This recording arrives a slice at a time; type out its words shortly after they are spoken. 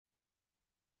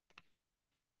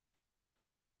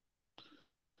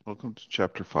Welcome to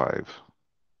Chapter 5,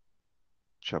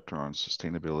 chapter on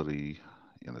sustainability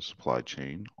in the supply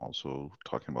chain, also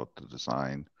talking about the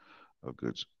design of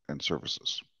goods and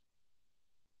services.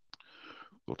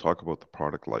 We'll talk about the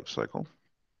product life cycle,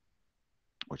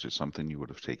 which is something you would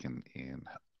have taken in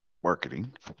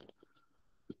marketing.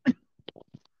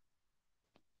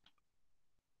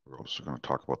 We're also going to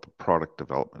talk about the product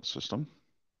development system,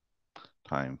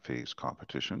 time, phase,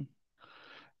 competition,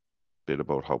 a bit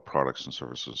about how products and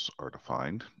services are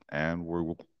defined, and we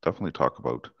will definitely talk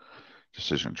about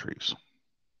decision trees.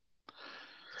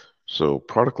 So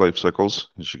product life cycles,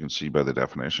 as you can see by the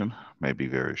definition, may be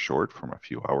very short, from a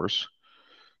few hours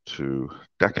to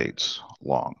decades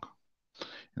long.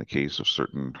 In the case of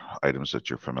certain items that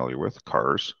you're familiar with,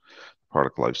 cars,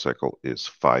 product life cycle is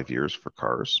 5 years for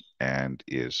cars and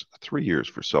is 3 years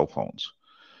for cell phones.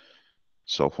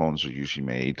 Cell phones are usually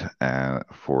made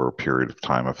for a period of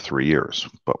time of 3 years.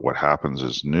 But what happens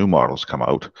is new models come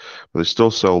out, but they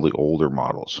still sell the older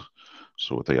models.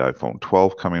 So with the iPhone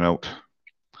 12 coming out,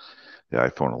 the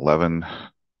iPhone 11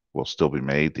 will still be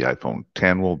made, the iPhone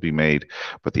 10 will be made,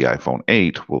 but the iPhone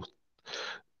 8 will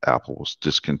Apple will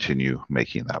discontinue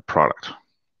making that product.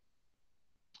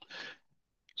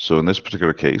 So in this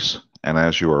particular case, and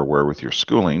as you are aware with your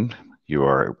schooling, you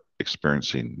are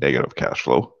experiencing negative cash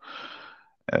flow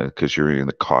because you're in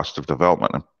the cost of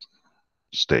development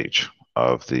stage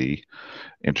of the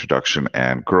introduction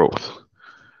and growth.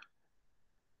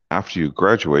 After you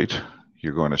graduate,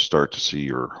 you're going to start to see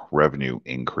your revenue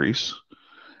increase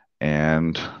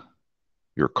and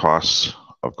your costs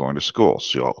of going to school.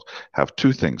 So you'll have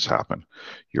two things happen.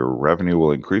 Your revenue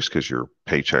will increase because your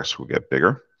paychecks will get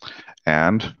bigger,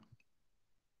 and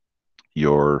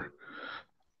your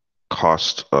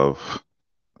cost of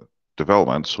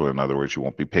development. So in other words, you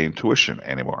won't be paying tuition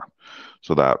anymore.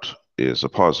 So that is a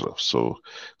positive. So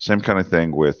same kind of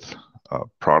thing with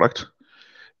product.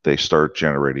 They start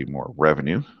generating more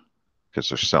revenue because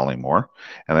they're selling more,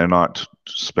 and they're not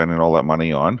spending all that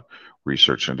money on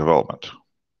research and development.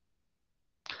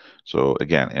 So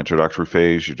again, introductory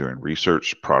phase, you're doing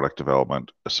research, product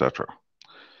development, etc.,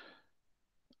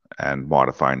 and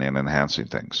modifying and enhancing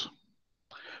things.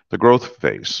 The growth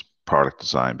phase, product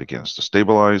design begins to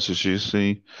stabilize, as you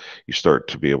see. You start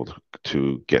to be able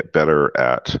to get better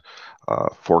at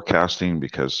forecasting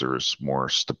because there's more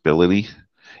stability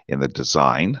in the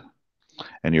design,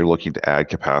 and you're looking to add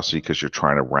capacity because you're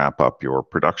trying to ramp up your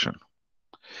production.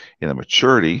 In the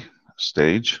maturity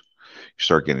stage, you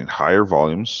start getting higher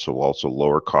volumes, so also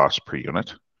lower cost per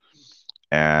unit,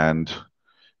 and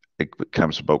it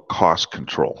becomes about cost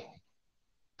control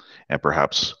and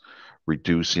perhaps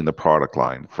reducing the product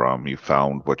line from you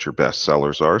found what your best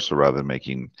sellers are. So rather than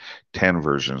making 10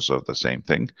 versions of the same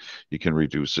thing, you can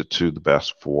reduce it to the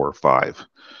best 4 or 5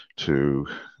 to,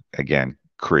 again,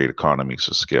 create economies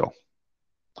of scale.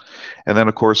 And then,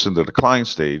 of course, in the decline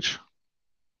stage,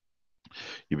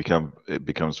 it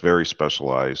becomes very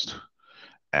specialized,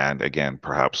 and again,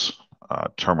 perhaps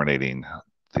terminating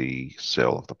the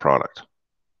sale of the product.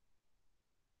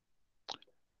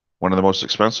 One of the most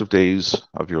expensive days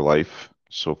of your life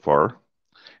so far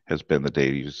has been the day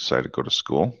you decide to go to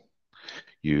school.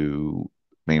 You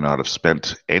may not have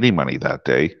spent any money that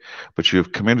day, but you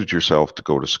have committed yourself to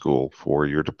go to school for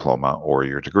your diploma or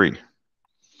your degree.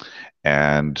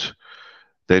 And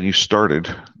then you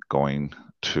started going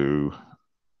to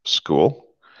school,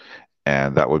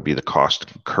 and that would be the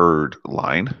cost incurred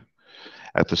line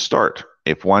at the start.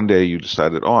 If one day you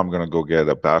decided, oh, I'm going to go get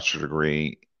a bachelor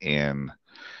degree in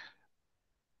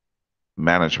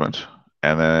management,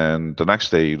 and then the next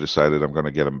day you decided I'm going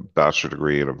to get a bachelor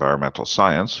degree in environmental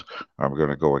science, I'm going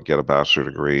to go and get a bachelor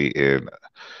degree in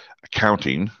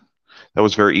accounting, that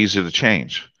was very easy to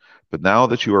change. But now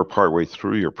that you are partway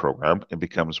through your program, it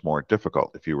becomes more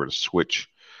difficult. If you were to switch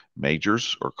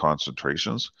majors or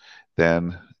concentrations,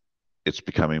 then it's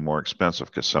becoming more expensive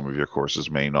because some of your courses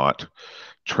may not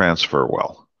transfer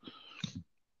well.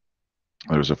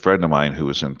 There was a friend of mine who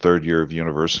was in third year of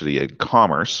university in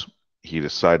commerce. He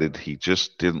decided he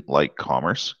just didn't like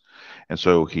commerce, and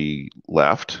so he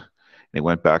left, and he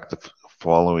went back the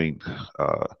following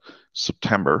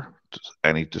September,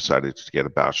 and he decided to get a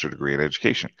bachelor degree in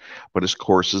education. But his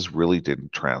courses really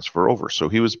didn't transfer over, so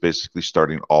he was basically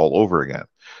starting all over again.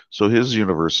 So his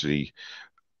university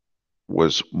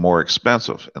was more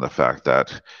expensive in the fact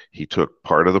that he took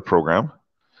part of the program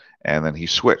and then he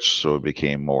switched, so it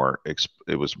became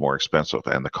it was more expensive,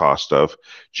 and the cost of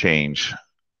change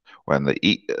when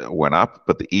went up,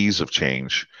 but the ease of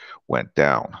change went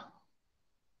down.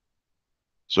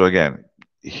 So again,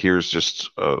 here's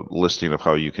just a listing of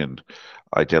how you can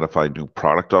identify new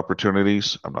product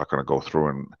opportunities. I'm not going to go through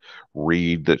and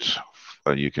read that.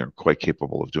 You can quite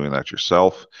capable of doing that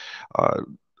yourself.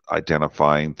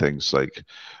 Identifying things like,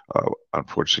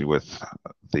 unfortunately, with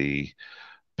the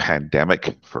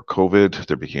pandemic for COVID,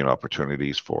 there became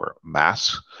opportunities for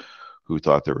masks. Who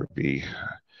thought there would be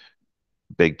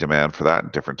big demand for that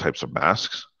and different types of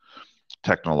masks?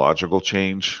 Technological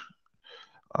change,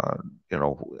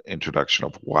 introduction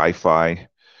of Wi-Fi,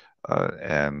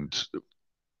 and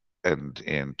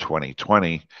in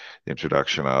 2020, the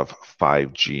introduction of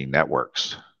 5G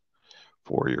networks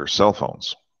for your cell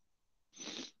phones.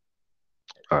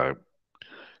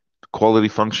 Quality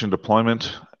function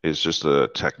deployment is just a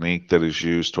technique that is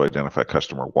used to identify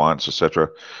customer wants, etc.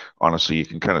 Honestly, you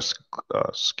can kind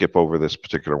of skip over this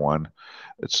particular one.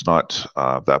 It's not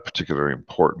that particularly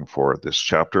important for this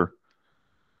chapter.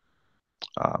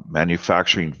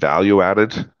 Manufacturing value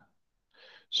added,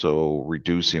 so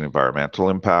reducing environmental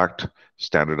impact,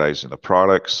 standardizing the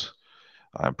products,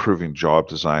 improving job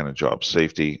design and job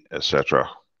safety, etc.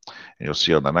 And you'll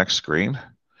see on the next screen,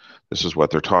 this is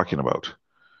what they're talking about.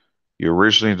 You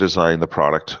originally designed the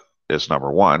product as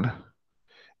number one,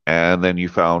 and then you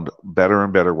found better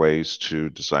and better ways to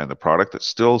design the product that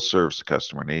still serves the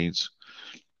customer needs.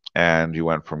 And you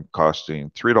went from costing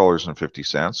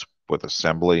 $3.50 with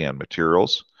assembly and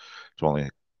materials to only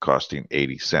costing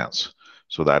 80 cents.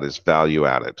 So that is value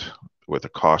added with a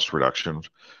cost reduction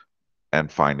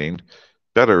and finding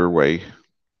better way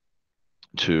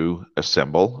to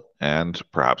assemble and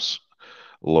perhaps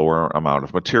lower amount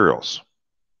of materials.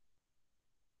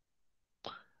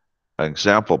 An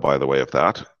example, by the way, of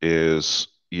that is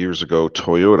years ago,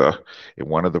 Toyota, in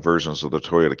one of the versions of the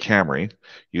Toyota Camry,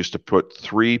 used to put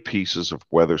 3 pieces of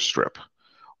weather strip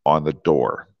on the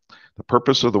door. The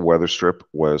purpose of the weather strip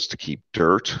was to keep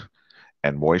dirt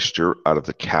and moisture out of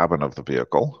the cabin of the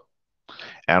vehicle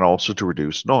and also to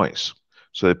reduce noise.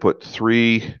 So they put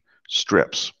 3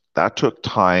 strips. That took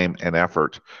time and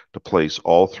effort to place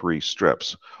all 3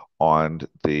 strips on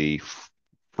the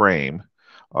frame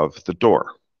of the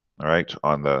door, all right,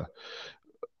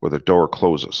 where the door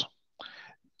closes.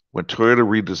 When Toyota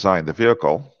redesigned the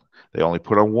vehicle, they only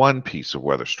put on 1 piece of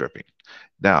weather stripping.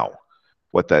 Now,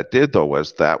 what that did, though,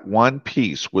 was that 1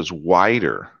 piece was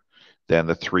wider than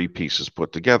the 3 pieces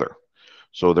put together.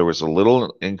 So there was a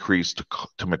little increase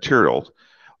to material,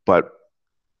 but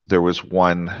there was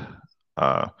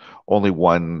only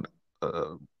one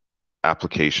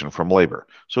application from labor.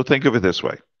 So think of it this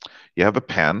way. You have a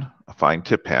pen, a fine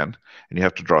tip pen, and you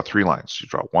have to draw 3 lines. You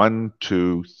draw 1,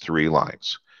 2, 3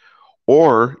 lines.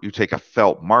 Or you take a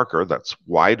felt marker that's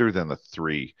wider than the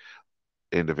 3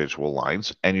 individual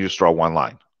lines, and you just draw 1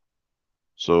 line.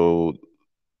 So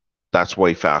that's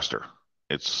way faster.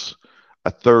 It's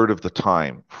a third of the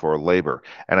time for labor.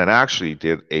 And it actually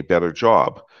did a better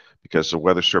job because the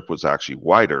weather strip was actually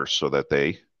wider so that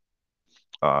it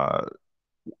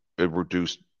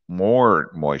reduced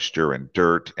more moisture and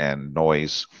dirt and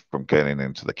noise from getting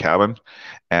into the cabin.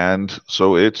 And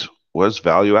so it was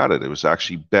value added. It was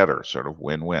actually better, sort of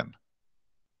win-win.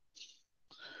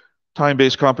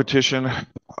 Time-based competition,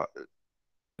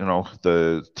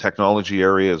 the technology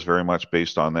area is very much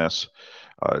based on this.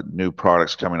 New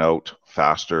products coming out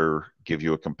faster give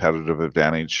you a competitive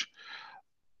advantage.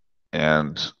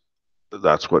 And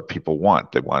that's what people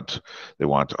want. They want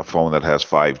a phone that has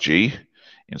 5G.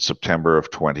 In September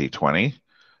of 2020,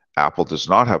 Apple does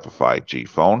not have a 5G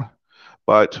phone,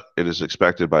 but it is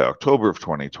expected by October of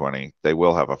 2020 they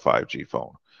will have a 5G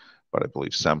phone. But I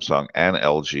believe Samsung and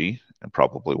LG and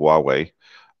probably Huawei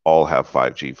all have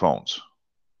 5G phones.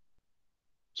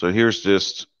 So here's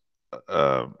just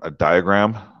a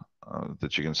diagram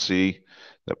that you can see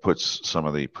that puts some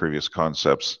of the previous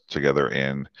concepts together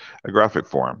in a graphic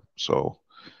form. So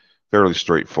fairly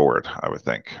straightforward, I would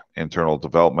think. Internal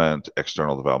development,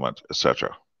 external development,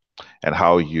 etc. And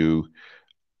how you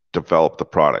develop the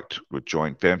product with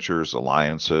joint ventures,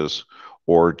 alliances,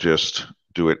 or just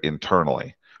do it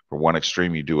internally. From one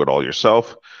extreme, you do it all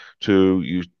yourself, to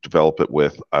you develop it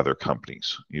with other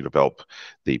companies. You develop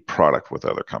the product with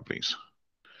other companies.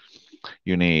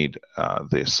 You need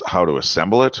how to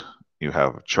assemble it. You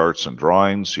have charts and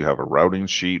drawings. You have a routing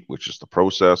sheet, which is the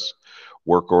process,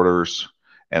 work orders,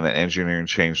 and then engineering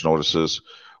change notices,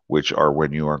 which are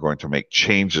when you are going to make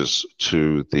changes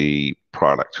to the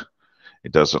product.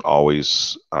 It doesn't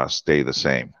always stay the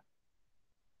same.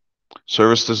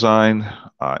 Service design,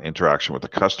 interaction with the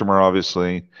customer,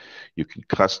 obviously. You can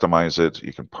customize it.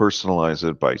 You can personalize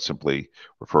it by simply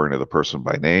referring to the person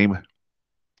by name.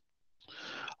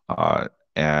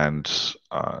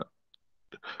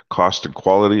 Cost and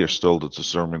quality are still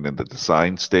determined in the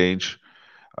design stage.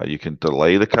 You can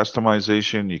delay the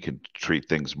customization. You can treat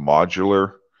things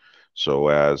modular. So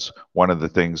as one of the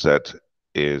things that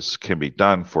can be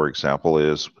done, for example,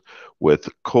 is with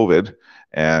COVID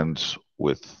and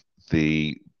with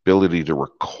the ability to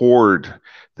record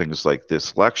things like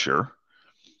this lecture,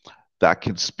 that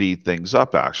can speed things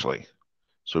up actually.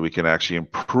 So we can actually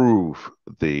improve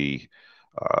the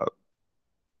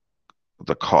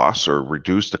costs or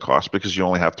reduce the cost because you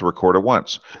only have to record it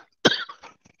once.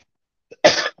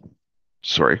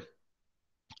 Sorry.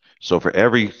 So for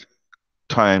every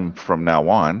time from now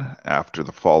on, after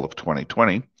the fall of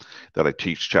 2020, that I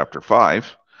teach chapter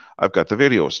 5, I've got the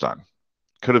videos done.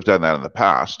 Could have done that in the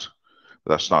past,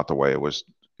 but that's not the way it was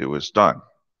done.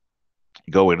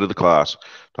 You go into the class,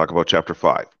 talk about chapter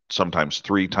 5, sometimes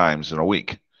 3 times in a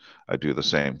week. I do the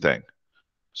same thing.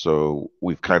 So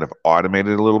we've kind of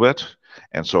automated a little bit,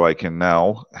 and so I can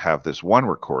now have this one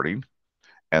recording,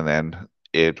 and then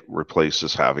it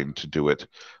replaces having to do it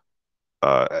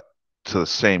to the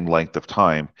same length of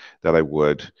time that I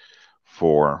would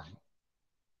for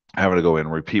having to go in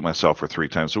and repeat myself for 3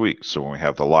 times a week. So when we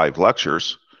have the live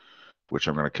lectures, which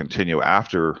I'm going to continue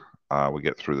after we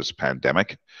get through this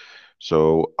pandemic,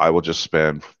 so I will just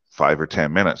spend 5 or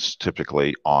 10 minutes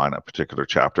typically on a particular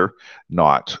chapter,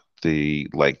 not the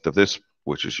length of this,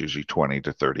 which is usually 20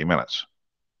 to 30 minutes.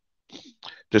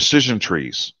 Decision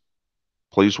trees.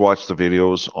 Please watch the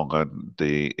videos on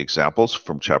the examples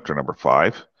from chapter number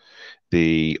 5.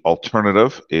 The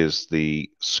alternative is the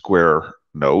square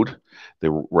node. The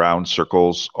round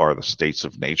circles are the states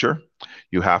of nature.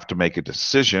 You have to make a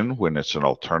decision when it's an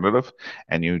alternative,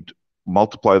 and you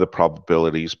multiply the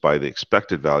probabilities by the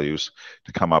expected values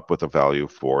to come up with a value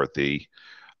for the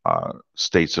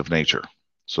states of nature.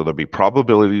 So there'll be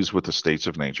probabilities with the states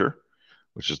of nature,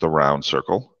 which is the round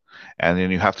circle. And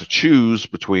then you have to choose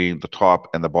between the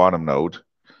top and the bottom node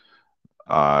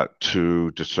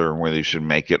to discern whether you should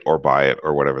make it or buy it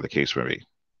or whatever the case may be.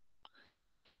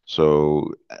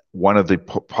 So one of the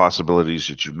possibilities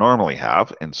that you normally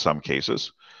have in some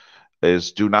cases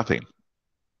is do nothing.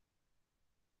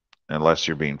 Unless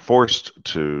you're being forced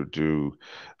to do,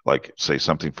 like, say,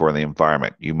 something for the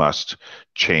environment. You must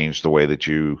change the way that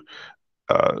you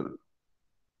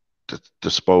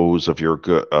dispose of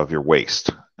your waste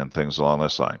and things along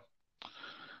this line.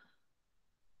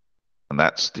 And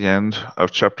that's the end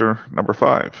of chapter number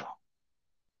 5.